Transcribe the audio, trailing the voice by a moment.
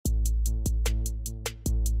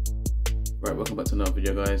Right, welcome back to another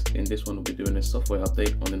video, guys. In this one we'll be doing a software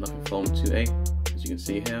update on the Nothing Phone 2a. As you can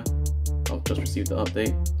see here, I've just received the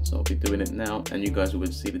update, so I'll be doing it now, and you guys will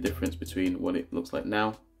see the difference between what it looks like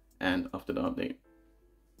now and after the update.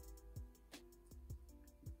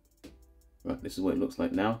 Right, this is what it looks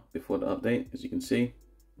like now before the update, as you can see.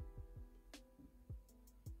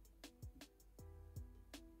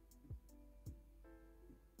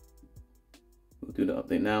 We'll do the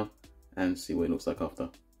update now and see what it looks like after.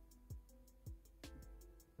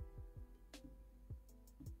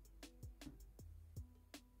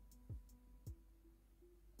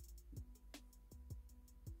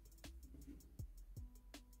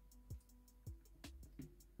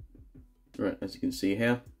 Right, as you can see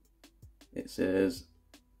here, it says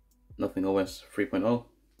Nothing OS 3.0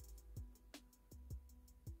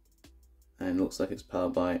 and it looks like it's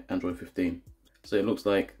powered by Android 15. So it looks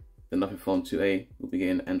like the Nothing Phone 2a will be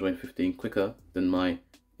getting Android 15 quicker than my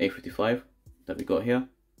A55 that we got here,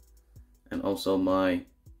 and also my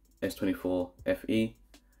S24 FE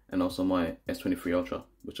and also my S23 Ultra,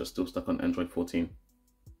 which are still stuck on Android 14.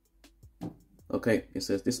 Okay, it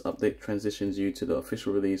says this update transitions you to the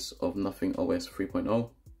official release of Nothing OS 3.0,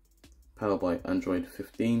 powered by Android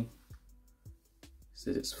 15. It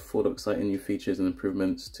says it's full of exciting new features and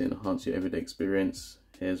improvements to enhance your everyday experience.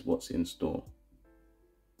 Here's what's in store.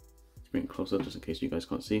 Let's bring it closer just in case you guys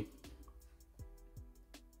can't see.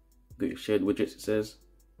 Got your shared widgets, it says.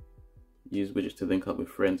 Use widgets to link up with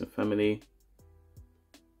friends and family.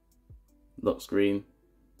 Lock screen,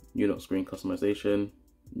 new lock screen customization,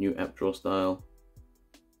 new app drawer style,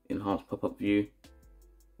 enhanced pop-up view,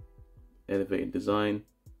 elevated design,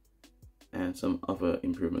 and some other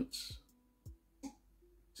improvements.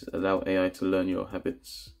 Just allow AI to learn your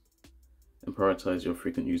habits and prioritize your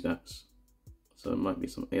frequent used apps. So there might be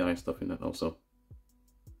some AI stuff in that also.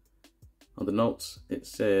 On the notes, it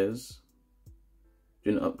says,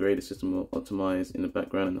 during the upgrade, the system will optimize in the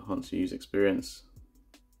background and enhance your user experience.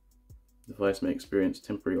 The device may experience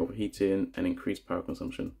temporary overheating and increased power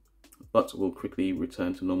consumption, but will quickly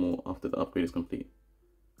return to normal after the upgrade is complete.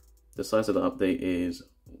 The size of the update is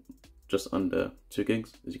just under 2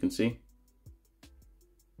 gigs, as you can see.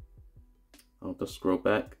 I'll just scroll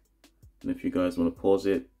back, and if you guys want to pause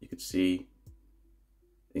it, you could see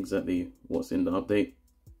exactly what's in the update.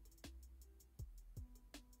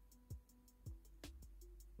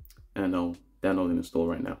 And I'll download and install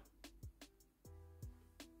right now.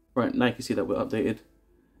 Right, now you can see that we're updated.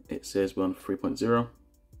 It says we're on 3.0.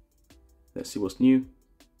 Let's see what's new.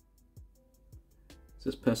 It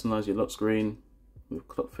says personalize your lock screen with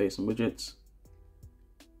clock face and widgets.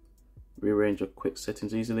 Rearrange your quick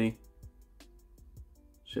settings easily.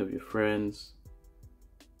 Share with your friends.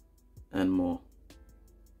 And more.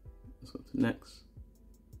 Let's go to next.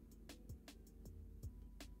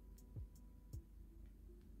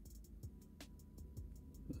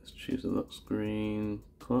 Let's choose the lock screen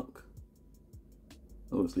clock.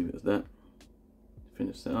 I'll just leave it as that.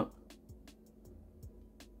 Finish setup.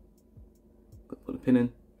 Got to put a pin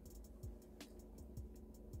in.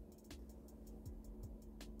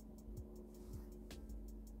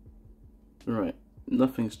 Right,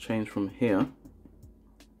 nothing's changed from here.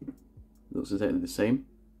 Looks exactly the same.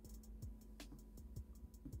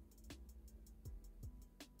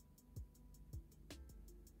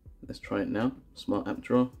 Let's try it now. Smart app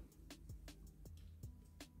drawer.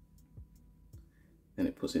 And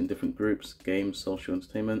it puts it in different groups: games, social,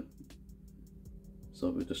 entertainment. So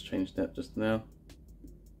we'll just change that just now.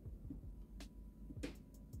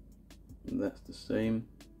 And that's the same.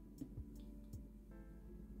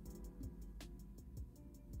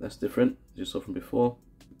 That's different, as you saw from before.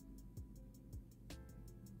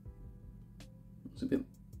 It's a bit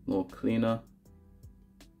more cleaner.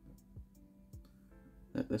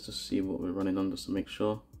 Let's just see what we're running on just to make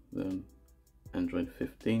sure. Then Android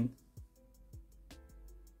 15.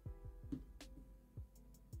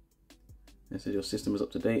 It says your system is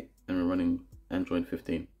up to date and we're running Android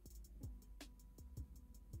 15.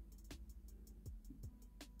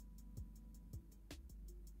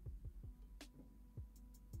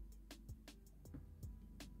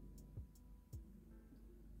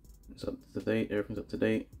 It's up to date, everything's up to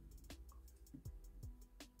date.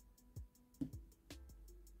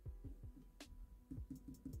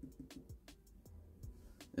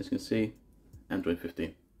 As you can see, Android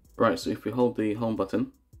 15. Right, so if we hold the home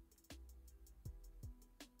button,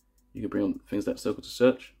 you can bring on things like circle to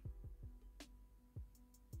search,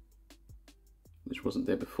 which wasn't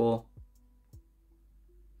there before.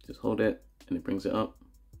 Just hold it and it brings it up.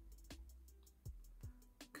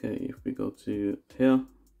 Okay, if we go to here,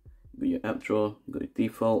 you got your app drawer, you got your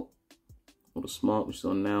default, or the smart, which is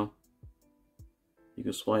on now, You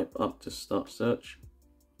can swipe up to start search,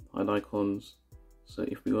 hide icons. So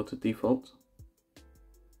if we go to default,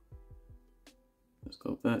 let's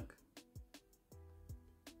go back.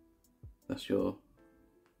 That's your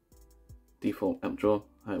default app drawer,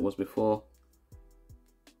 how it was before.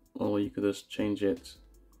 Or you could just change it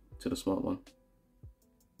to the smart one,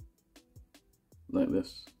 like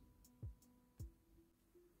this.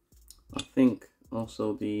 I think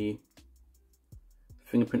also the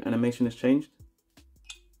fingerprint animation has changed.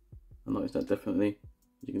 I noticed that definitely.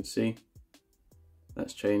 As you can see,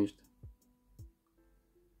 that's changed.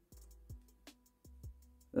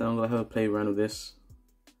 Now I'm going to have a play around with this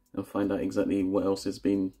and find out exactly what else has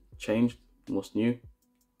been changed and what's new.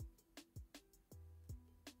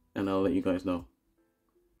 And I'll let you guys know.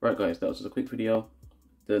 Right guys, that was just a quick video.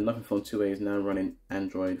 The Nothing Phone 2a is now running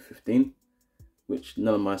Android 15, which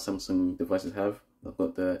none of my Samsung devices have. I've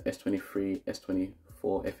got the S23,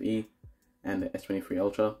 S24 FE and the S23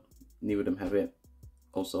 Ultra. Neither of them have it.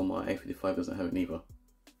 Also my A55 doesn't have it neither.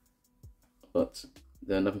 But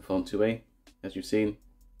the Nothing Phone 2a, as you've seen,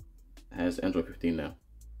 has Android 15 now.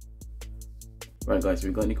 Right guys, if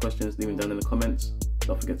you've got any questions, leave them down in the comments.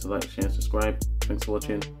 Don't forget to like, share and subscribe. Thanks for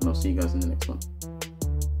watching, and I'll see you guys in the next one.